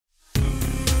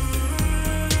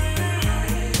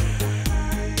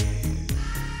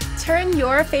Turn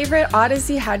your favorite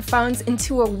Audeze headphones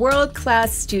into a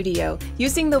world-class studio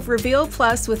using the Reveal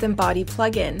Plus with Embody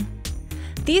plugin.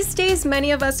 These days, many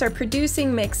of us are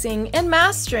producing, mixing, and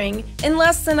mastering in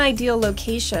less than ideal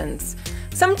locations,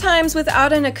 sometimes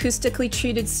without an acoustically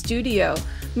treated studio,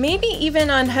 maybe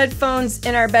even on headphones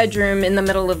in our bedroom in the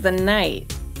middle of the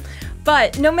night.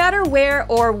 But no matter where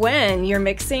or when you're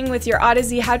mixing with your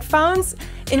Audeze headphones,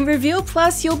 in Reveal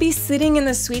Plus you'll be sitting in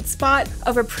the sweet spot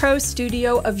of a pro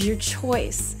studio of your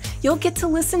choice. You'll get to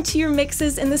listen to your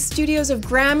mixes in the studios of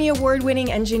Grammy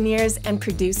Award-winning engineers and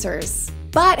producers.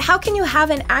 But how can you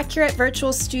have an accurate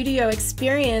virtual studio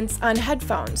experience on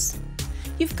headphones?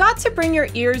 You've got to bring your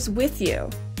ears with you.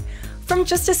 From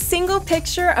just a single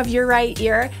picture of your right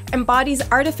ear, Embody's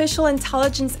artificial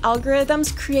intelligence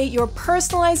algorithms create your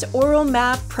personalized Aural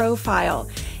Map profile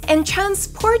and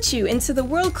transport you into the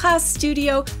world-class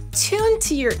studio tuned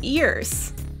to your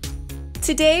ears.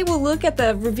 Today, we'll look at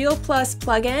the Reveal Plus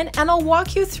plugin, and I'll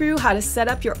walk you through how to set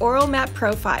up your Aural Map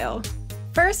profile.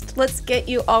 First, let's get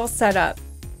you all set up.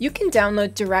 You can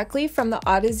download directly from the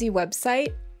Audeze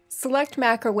website, select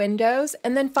Mac or Windows,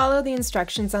 and then follow the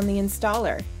instructions on the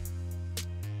installer.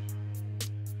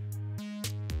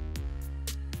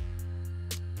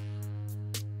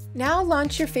 Now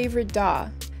launch your favorite DAW.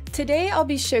 Today I'll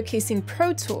be showcasing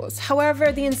Pro Tools.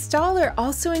 However, the installer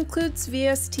also includes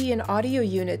VST and audio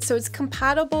units, so it's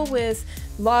compatible with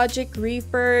Logic,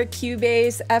 Reaper,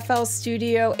 Cubase, FL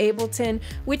Studio, Ableton,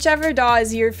 whichever DAW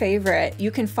is your favorite.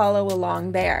 You can follow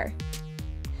along there.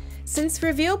 Since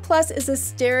Reveal Plus is a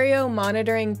stereo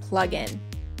monitoring plugin,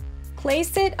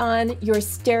 place it on your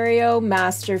stereo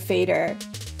master fader.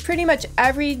 Pretty much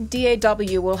every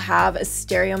DAW will have a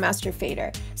stereo master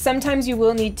fader. Sometimes you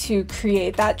will need to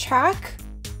create that track.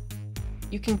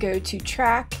 You can go to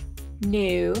Track,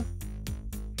 New,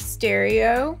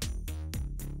 Stereo,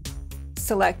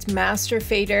 select Master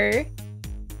Fader,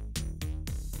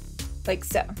 like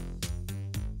so.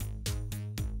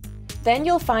 Then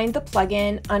you'll find the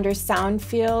plugin under Sound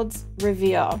Fields,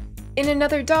 Reveal. In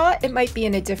another DAW, it might be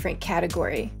in a different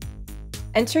category.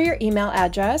 Enter your email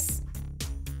address,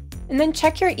 and then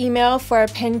check your email for a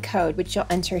PIN code, which you'll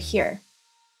enter here.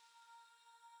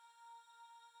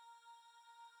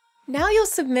 Now you'll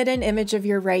submit an image of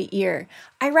your right ear.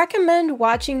 I recommend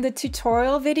watching the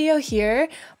tutorial video here,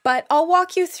 but I'll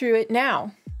walk you through it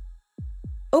now.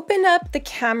 Open up the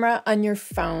camera on your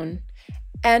phone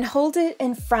and hold it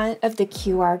in front of the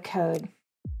QR code.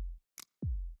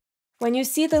 When you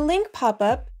see the link pop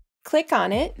up, click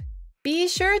on it. Be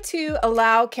sure to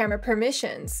allow camera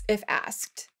permissions if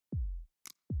asked.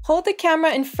 Hold the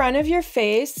camera in front of your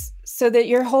face so that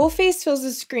your whole face fills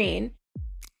the screen.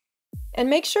 And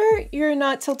make sure you're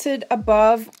not tilted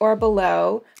above or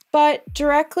below, but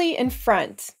directly in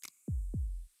front.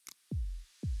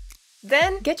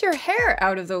 Then get your hair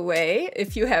out of the way,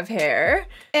 if you have hair,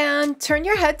 and turn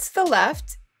your head to the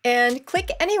left and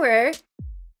click anywhere,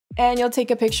 and you'll take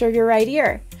a picture of your right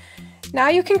ear. Now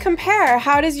you can compare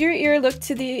how does your ear look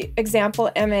to the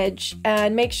example image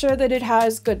and make sure that it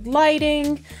has good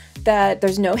lighting, that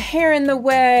there's no hair in the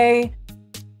way,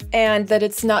 and that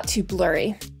it's not too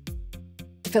blurry.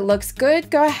 If it looks good,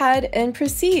 go ahead and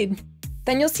proceed.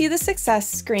 Then you'll see the success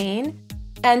screen,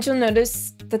 and you'll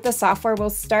notice that the software will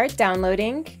start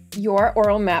downloading your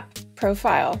Aural Map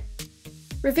profile.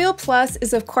 Reveal Plus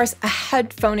is of course a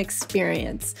headphone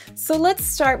experience, so let's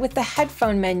start with the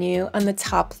headphone menu on the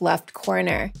top left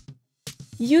corner.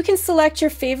 You can select your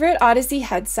favorite Audeze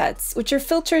headsets, which are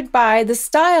filtered by the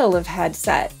style of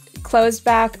headset, closed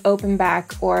back, open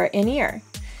back, or in-ear.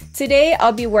 Today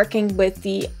I'll be working with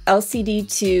the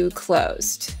LCD2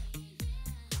 closed.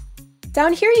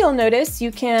 Down here you'll notice you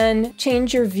can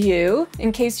change your view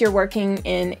in case you're working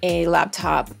in a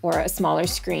laptop or a smaller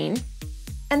screen.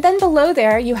 And then below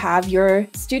there you have your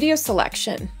studio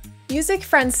selection. Music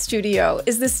Friends Studio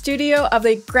is the studio of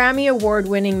the Grammy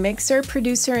Award-winning mixer,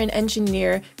 producer, and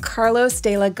engineer Carlos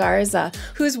de la Garza,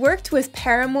 who's worked with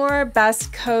Paramore,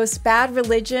 Best Coast, Bad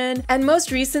Religion, and most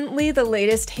recently the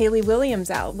latest Hayley Williams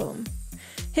album.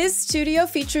 His studio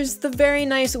features the very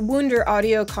nice Wunder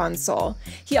audio console.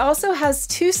 He also has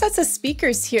two sets of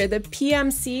speakers here, the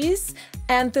PMCs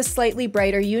and the slightly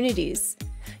brighter Unities.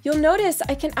 You'll notice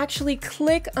I can actually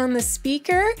click on the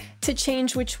speaker to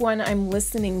change which one I'm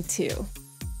listening to.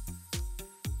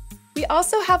 We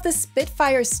also have the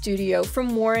Spitfire Studio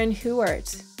from Warren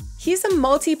Huart. He's a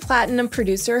multi-platinum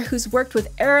producer who's worked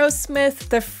with Aerosmith,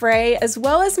 The Fray, as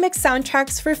well as mixed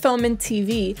soundtracks for film and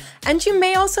TV, and you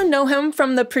may also know him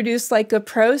from the Produce Like a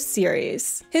Pro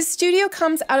series. His studio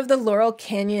comes out of the Laurel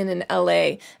Canyon in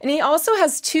LA, and he also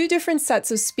has two different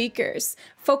sets of speakers,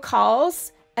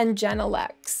 Focals and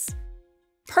Genelecs.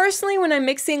 Personally, when I'm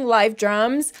mixing live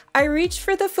drums, I reach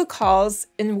for the Foucals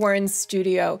in Warren's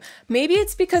studio. Maybe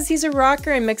it's because he's a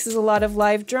rocker and mixes a lot of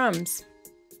live drums.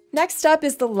 Next up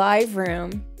is the live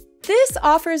room. This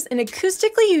offers an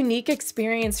acoustically unique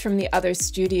experience from the other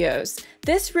studios.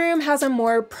 This room has a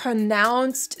more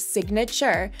pronounced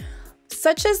signature,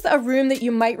 such as a room that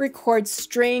you might record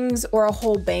strings or a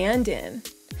whole band in.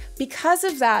 Because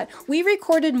of that, we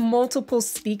recorded multiple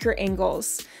speaker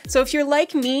angles. So if you're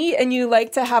like me and you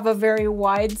like to have a very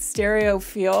wide stereo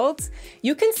field,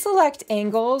 you can select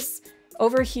angles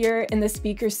over here in the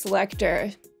speaker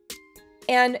selector.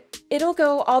 And it'll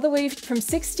go all the way from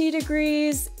 60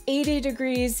 degrees, 80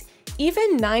 degrees,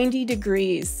 even 90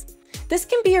 degrees. This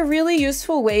can be a really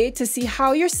useful way to see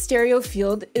how your stereo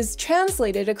field is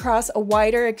translated across a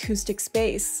wider acoustic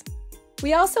space.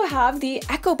 We also have the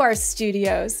Echo Bar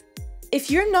Studios. If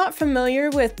you're not familiar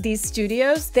with these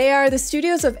studios, they are the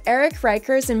studios of Eric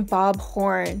Rikers and Bob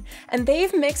Horn, and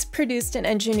they've mixed, produced, and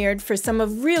engineered for some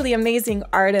of really amazing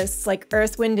artists like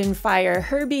Earth, Wind & Fire,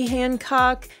 Herbie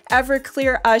Hancock,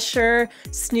 Everclear, Usher,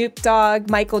 Snoop Dogg,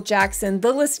 Michael Jackson,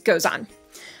 the list goes on.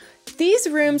 These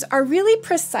rooms are really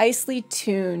precisely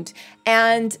tuned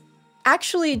and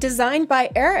actually designed by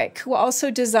Eric, who also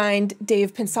designed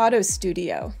Dave Pensato's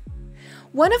studio.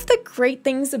 One of the great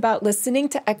things about listening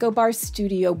to Echo Bar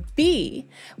Studio B,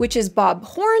 which is Bob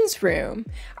Horn's room,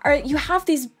 are you have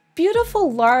these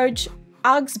beautiful large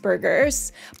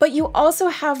Augsburgers, but you also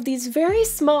have these very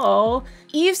small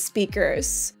Eve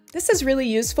speakers. This is really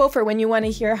useful for when you want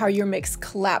to hear how your mix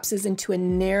collapses into a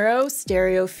narrow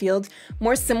stereo field,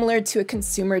 more similar to a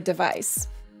consumer device.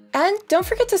 And don't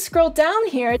forget to scroll down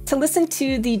here to listen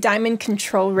to the Diamond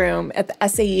Control Room at the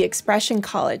SAE Expression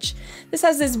College. This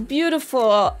has this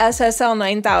beautiful SSL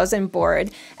 9000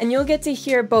 board, and you'll get to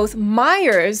hear both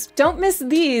Myers, don't miss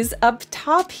these up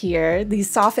top here, these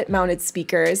soffit mounted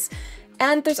speakers,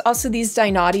 and there's also these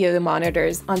Dynaudio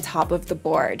monitors on top of the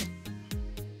board.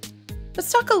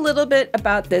 Let's talk a little bit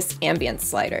about this ambient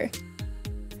slider.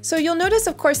 So you'll notice,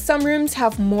 of course, some rooms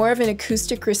have more of an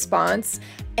acoustic response,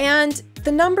 and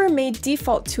the number may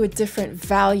default to a different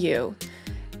value.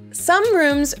 Some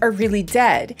rooms are really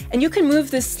dead, and you can move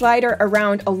this slider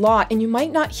around a lot and you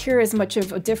might not hear as much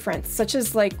of a difference, such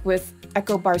as like with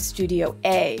Echo Bar Studio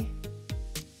A.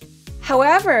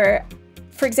 However,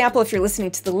 for example, if you're listening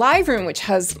to the live room, which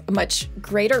has a much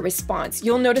greater response,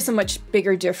 you'll notice a much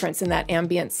bigger difference in that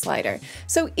ambient slider.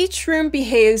 So each room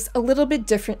behaves a little bit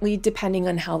differently depending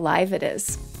on how live it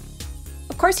is.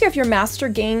 Of course, you have your master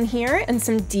gain here and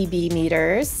some dB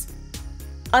meters.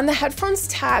 On the Headphones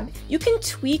tab, you can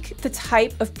tweak the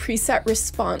type of preset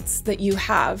response that you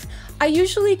have. I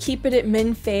usually keep it at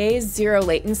min-phase, 0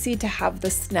 latency to have the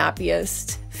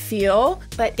snappiest feel,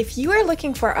 but if you are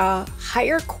looking for a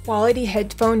higher quality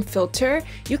headphone filter,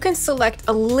 you can select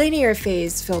a linear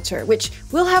phase filter, which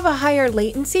will have a higher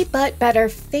latency but better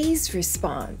phase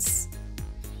response.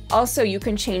 Also, you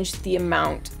can change the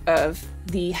amount of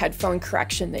the headphone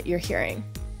correction that you're hearing.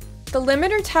 The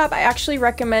limiter tab, I actually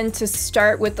recommend to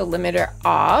start with the limiter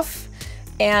off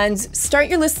and start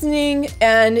your listening,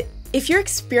 and if you're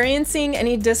experiencing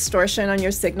any distortion on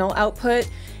your signal output,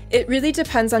 it really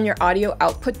depends on your audio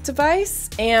output device,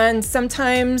 and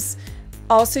sometimes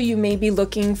also you may be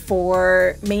looking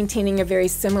for maintaining a very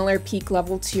similar peak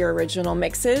level to your original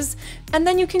mixes, and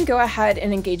then you can go ahead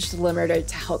and engage the limiter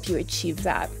to help you achieve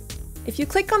that. If you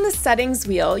click on the settings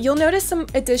wheel, you'll notice some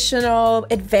additional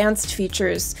advanced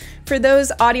features for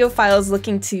those audiophiles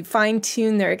looking to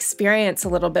fine-tune their experience a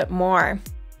little bit more.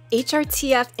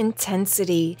 HRTF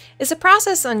intensity is a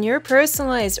process on your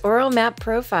personalized Aural Map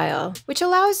profile, which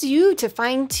allows you to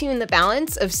fine-tune the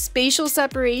balance of spatial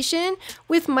separation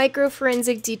with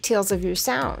microforensic details of your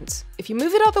sound. If you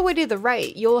move it all the way to the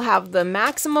right, you'll have the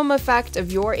maximum effect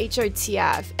of your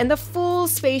HRTF and the full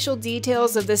spatial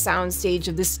details of the soundstage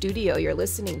of the studio you're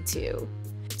listening to.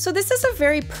 So this is a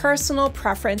very personal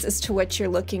preference as to what you're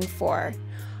looking for.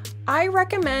 I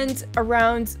recommend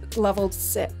around level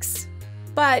 6.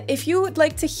 But if you would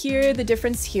like to hear the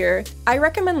difference here, I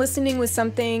recommend listening with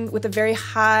something with a very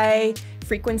high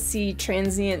frequency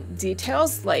transient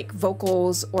details like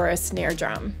vocals or a snare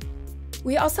drum.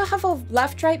 We also have a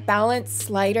left-right balance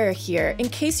slider here in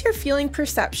case you're feeling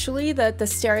perceptually that the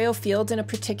stereo field in a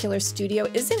particular studio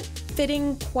isn't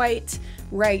fitting quite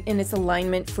right in its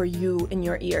alignment for you and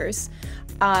your ears.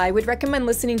 I would recommend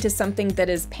listening to something that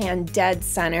is pan dead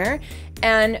center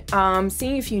and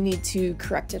seeing if you need to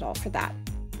correct it all for that.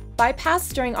 Bypass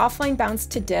during offline bounce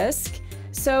to disk.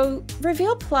 So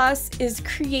Reveal Plus is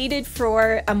created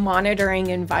for a monitoring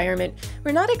environment.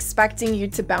 We're not expecting you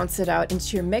to bounce it out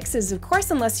into your mixes, of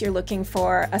course, unless you're looking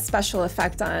for a special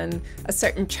effect on a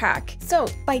certain track. So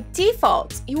by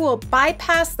default, you will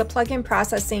bypass the plugin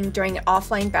processing during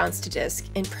offline bounce to disk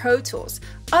in Pro Tools.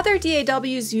 Other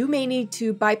DAWs, you may need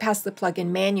to bypass the plugin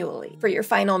manually for your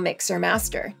final mix or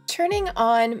master. Turning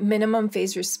on minimum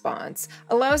phase response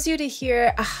allows you to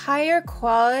hear a higher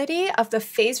quality of the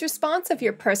phase response of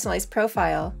your personalized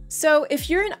profile. So if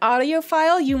you're an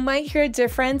audiophile, you might hear a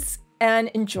difference and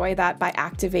enjoy that by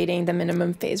activating the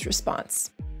minimum phase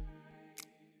response.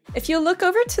 If you look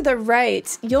over to the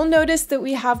right, you'll notice that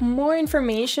we have more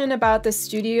information about the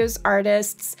studio's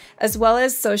artists, as well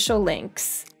as social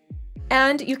links.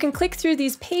 And you can click through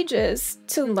these pages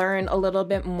to learn a little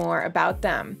bit more about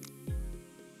them.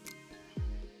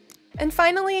 And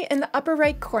finally, in the upper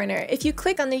right corner, if you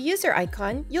click on the user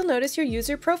icon, you'll notice your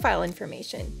user profile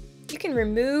information. You can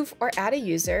remove or add a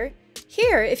user.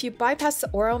 Here, if you bypass the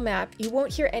Aural Map, you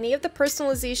won't hear any of the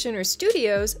personalization or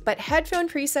studios, but headphone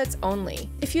presets only.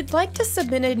 If you'd like to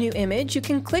submit a new image, you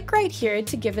can click right here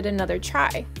to give it another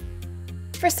try.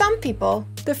 For some people,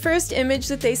 the first image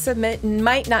that they submit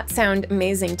might not sound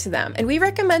amazing to them, and we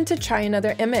recommend to try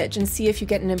another image and see if you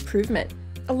get an improvement.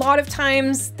 A lot of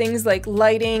times, things like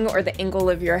lighting or the angle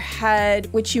of your head,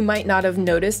 which you might not have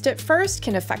noticed at first,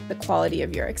 can affect the quality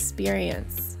of your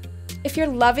experience. If you're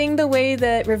loving the way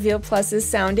that Reveal Plus is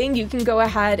sounding, you can go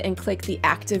ahead and click the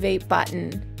Activate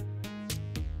button.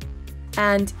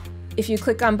 And if you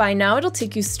click on Buy Now, it'll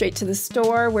take you straight to the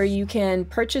store where you can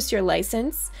purchase your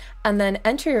license and then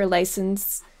enter your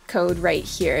license code right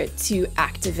here to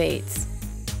activate.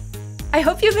 I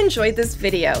hope you've enjoyed this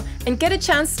video and get a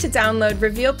chance to download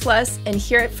Reveal Plus and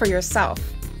hear it for yourself.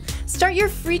 Start your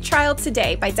free trial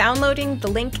today by downloading the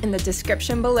link in the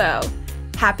description below.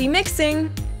 Happy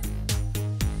mixing!